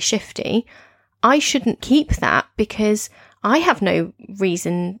you're really shifty. I shouldn't keep that because I have no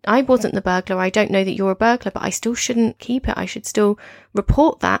reason. I wasn't the burglar. I don't know that you're a burglar, but I still shouldn't keep it. I should still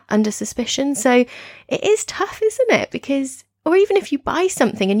report that under suspicion. So it is tough, isn't it? Because... Or even if you buy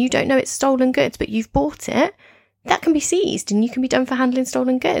something and you don't know it's stolen goods, but you've bought it, that can be seized and you can be done for handling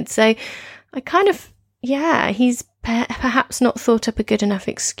stolen goods. So I kind of, he's perhaps not thought up a good enough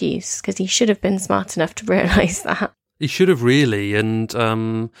excuse because he should have been smart enough to realise that. He should have really, and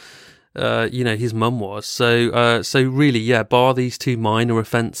his mum was. So really, bar these 2 minor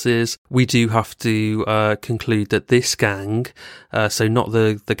offences, we do have to conclude that this gang, so not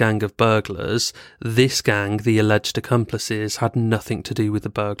the gang of burglars, this gang, the alleged accomplices, had nothing to do with the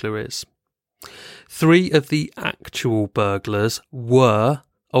burglaries. 3 of the actual burglars were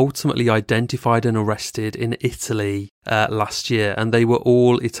ultimately identified and arrested in Italy last year, and they were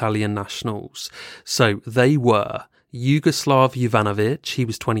all Italian nationals. So they were Yugoslav Jovanovic, he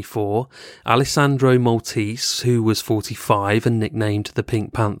was 24, Alessandro Maltese, who was 45 and nicknamed the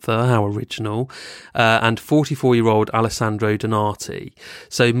Pink Panther, how original, and 44-year-old Alessandro Donati.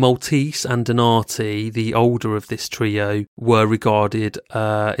 So Maltese and Donati, the older of this trio, were regarded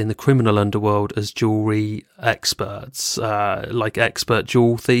in the criminal underworld as jewellery experts, like expert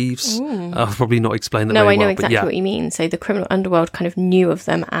jewel thieves. I'll probably not explain that very well. No, I know exactly what you mean. So the criminal underworld kind of knew of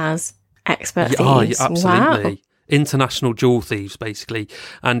them as expert thieves. Oh, yeah, absolutely. Wow. International jewel thieves, basically.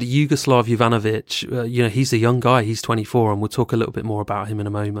 And Yugoslav Jovanovic, he's a young guy, he's 24, and we'll talk a little bit more about him in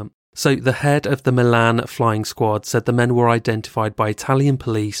a moment. So the head of the Milan flying squad said the men were identified by Italian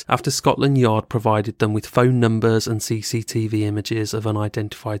police after Scotland Yard provided them with phone numbers and CCTV images of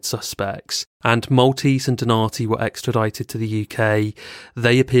unidentified suspects. And Maltese and Donati were extradited to the UK.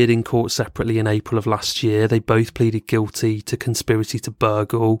 They appeared in court separately in April of last year. They both pleaded guilty to conspiracy to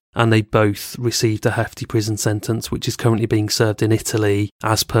burgle, and they both received a hefty prison sentence, which is currently being served in Italy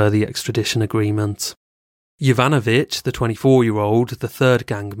as per the extradition agreement. Jovanovic, the 24-year-old, the third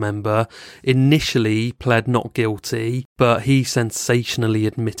gang member, initially pled not guilty, but he sensationally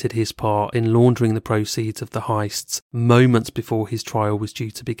admitted his part in laundering the proceeds of the heists moments before his trial was due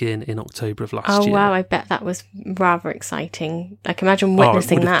to begin in October of last year. Oh, wow, I bet that was rather exciting. I can imagine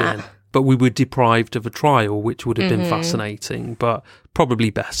witnessing that. Been. But we were deprived of a trial, which would have been fascinating, but probably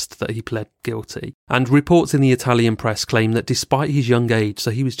best that he pled guilty. And reports in the Italian press claim that despite his young age,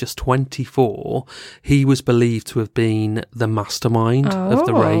 so he was just 24, he was believed to have been the mastermind of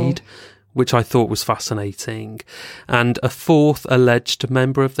the raid, which I thought was fascinating. And a fourth alleged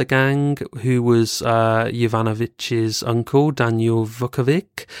member of the gang, who was Jovanovic's uncle, Daniel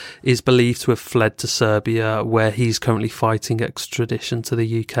Vukovic, is believed to have fled to Serbia, where he's currently fighting extradition to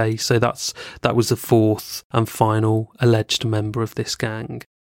the UK. So that was the fourth and final alleged member of this gang.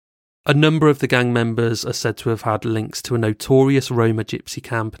 A number of the gang members are said to have had links to a notorious Roma gypsy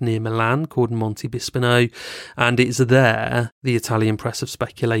camp near Milan called Monte Bispino, and it's there, the Italian press have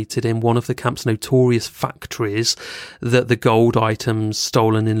speculated, in one of the camp's notorious factories that the gold items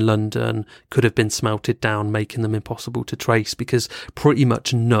stolen in London could have been smelted down, making them impossible to trace, because pretty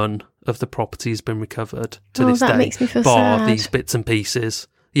much none of the property has been recovered to this day, makes me feel bar sad. these bits and pieces.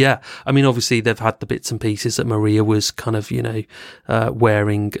 Yeah, I mean, obviously they've had the bits and pieces that Maria was kind of,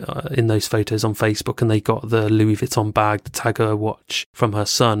 wearing in those photos on Facebook, and they got the Louis Vuitton bag, the Tag watch from her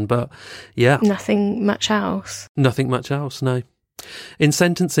son, but yeah. Nothing much else, no. In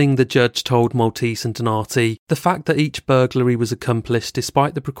sentencing, the judge told Maltese and Donati the fact that each burglary was accomplished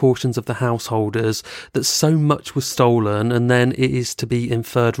despite the precautions of the householders, that so much was stolen and then it is to be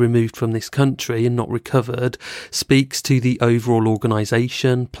inferred removed from this country and not recovered, speaks to the overall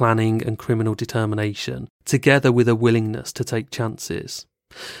organisation, planning and criminal determination, together with a willingness to take chances.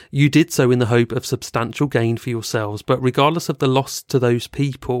 You did so in the hope of substantial gain for yourselves, but regardless of the loss to those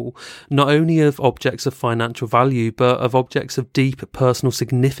people, not only of objects of financial value, but of objects of deep personal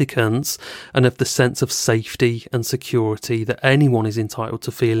significance and of the sense of safety and security that anyone is entitled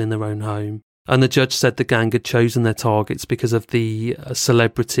to feel in their own home. And the judge said the gang had chosen their targets because of the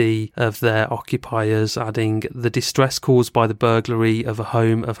celebrity of their occupiers, adding the distress caused by the burglary of a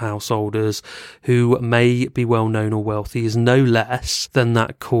home of householders who may be well known or wealthy is no less than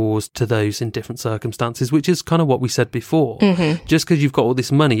that caused to those in different circumstances, which is kind of what we said before. Just because you've got all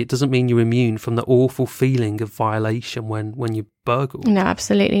this money, it doesn't mean you're immune from the awful feeling of violation when you burgled. No,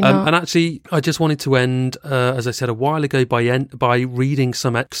 absolutely not. And actually, I just wanted to end, as I said a while ago, by reading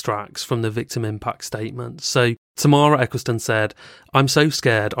some extracts from the victim impact statement. So Tamara Eccleston said, "I'm so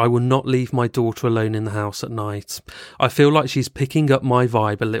scared I will not leave my daughter alone in the house at night. I feel like she's picking up my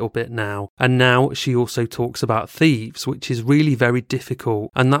vibe a little bit now. And now she also talks about thieves, which is really very difficult.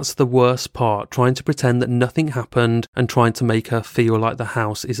 And that's the worst part, trying to pretend that nothing happened and trying to make her feel like the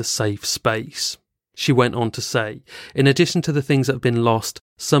house is a safe space." She went on to say, "In addition to the things that have been lost,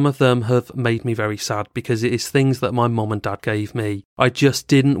 some of them have made me very sad because it is things that my mum and dad gave me. I just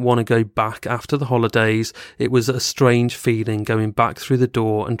didn't want to go back after the holidays. It was a strange feeling going back through the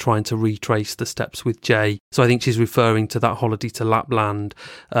door and trying to retrace the steps with Jay." So I think she's referring to that holiday to Lapland.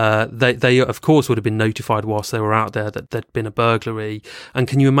 They of course would have been notified whilst they were out there that there'd been a burglary. And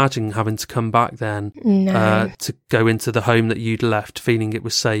can you imagine having to come back then to go into the home that you'd left, feeling it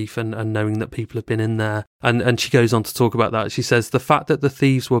was safe and knowing that people have been in there? And she goes on to talk about that. She says, "The fact that the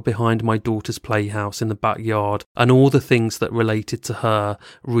thieves were behind my daughter's playhouse in the backyard and all the things that related to her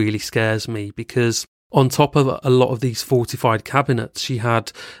really scares me, because on top of a lot of these fortified cabinets, she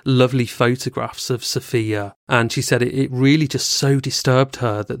had lovely photographs of Sophia. And she said it really just so disturbed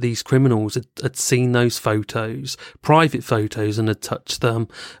her that these criminals had seen those photos, private photos, and had touched them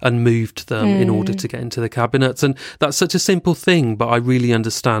and moved them in order to get into the cabinets. And that's such a simple thing, but I really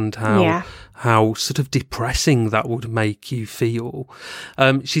understand how sort of depressing that would make you feel.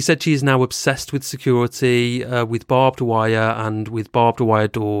 She said she is now obsessed with security, with barbed wire and with barbed wire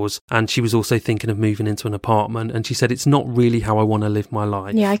doors. And she was also thinking of moving into an apartment. And she said, "It's not really how I want to live my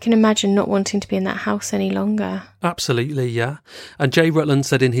life." Yeah, I can imagine not wanting to be in that house any longer. Absolutely, yeah. And Jay Rutland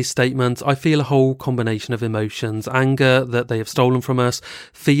said in his statement, "I feel a whole combination of emotions: anger that they have stolen from us,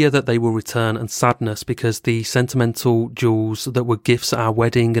 fear that they will return, and sadness because the sentimental jewels that were gifts at our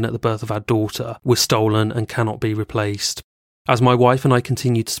wedding and at the birth of our daughter were stolen and cannot be replaced. As my wife and I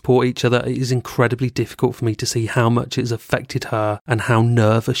continue to support each other, it is incredibly difficult for me to see how much it has affected her and how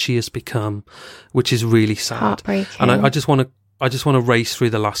nervous she has become," which is really sad. Heartbreaking. And I just want to race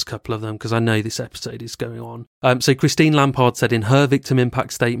through the last couple of them because I know this episode is going on. So Christine Lampard said in her victim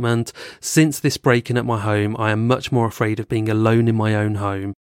impact statement, "Since this break-in at my home, I am much more afraid of being alone in my own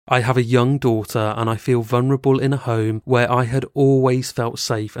home. I have a young daughter and I feel vulnerable in a home where I had always felt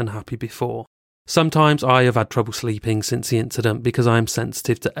safe and happy before. Sometimes I have had trouble sleeping since the incident because I am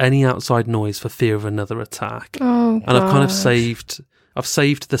sensitive to any outside noise for fear of another attack. Oh, and I've kind of saved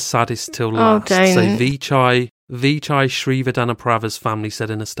the saddest till last. So Vichai Srivardhanaprava's family said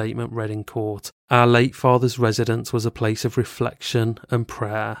in a statement read in court, "Our late father's residence was a place of reflection and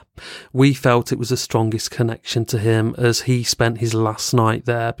prayer. We felt it was the strongest connection to him as he spent his last night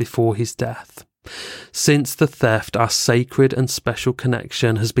there before his death. Since the theft, our sacred and special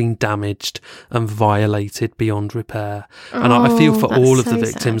connection has been damaged and violated beyond repair." And I feel for all of the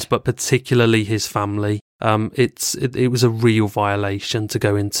victims, but particularly his family. It was a real violation to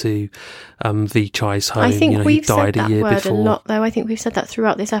go into Vichai's home. I think we've said that word before. A lot, though. I think we've said that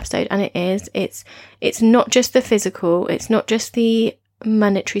throughout this episode, and it's not just the physical, it's not just the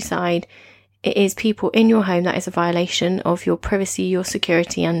monetary side. It is people in your home that is a violation of your privacy, your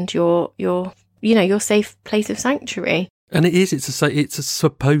security, and your safe place of sanctuary. And it's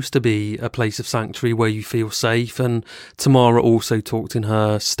supposed to be a place of sanctuary where you feel safe. And Tamara also talked in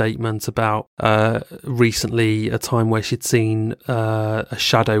her statement about recently a time where she'd seen a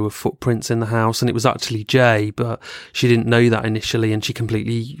shadow of footprints in the house, and it was actually Jay, but she didn't know that initially, and she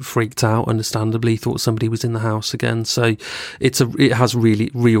completely freaked out, understandably, thought somebody was in the house again. So it has really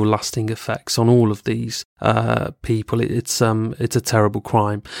real lasting effects on all of these people. It's a terrible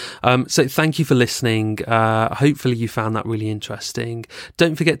crime. So thank you for listening. Hopefully you found that really interesting.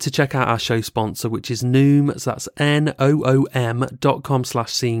 Don't forget to check out our show sponsor, which is Noom. So that's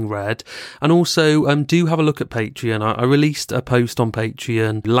noom.com/seeingred. And also do have a look at Patreon. I released a post on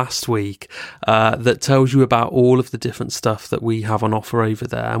Patreon last week that tells you about all of the different stuff that we have on offer over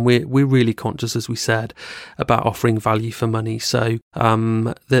there. And we're really conscious, as we said, about offering value for money. So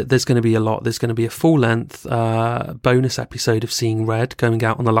there's going to be a lot. There's going to be a full length bonus episode of Seeing Red going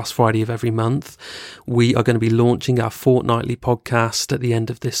out on the last Friday of every month. We are going to be launching our fortnightly podcast at the end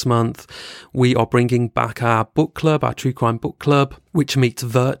of this month. We are bringing back our book club, our true crime book club, which meets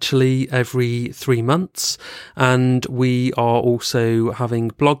virtually every 3 months. And we are also having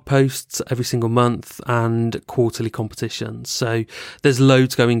blog posts every single month and quarterly competitions. So there's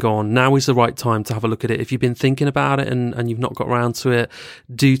loads going on. Now is the right time to have a look at it. If you've been thinking about it and you've not got around to it,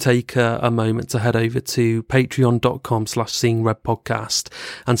 do take a moment to head over to patreon.com/seeingredpodcast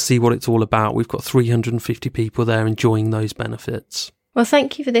and see what it's all about. We've got 350 people there enjoying those benefits. Well,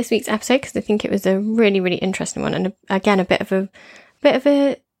 thank you for this week's episode, because I think it was a really, really interesting one, and again a bit of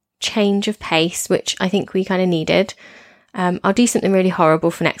a change of pace, which I think we kind of needed. I'll do something really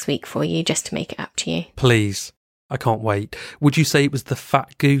horrible for next week for you, just to make it up to you. Please, I can't wait. Would you say it was the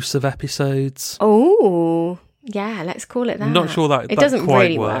fat goose of episodes? Oh, yeah, let's call it that. I'm not sure that it doesn't quite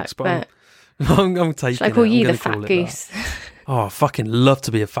really works, but I'm taking. Should I call you the fat goose? Oh, I fucking love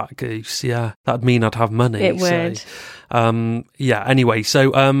to be a fat goose. Yeah, that'd mean I'd have money. It would. So, yeah. Anyway,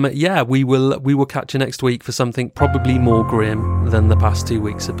 so yeah, we will catch you next week for something probably more grim than the past 2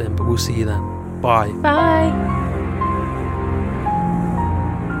 weeks have been. But we'll see you then. Bye. Bye.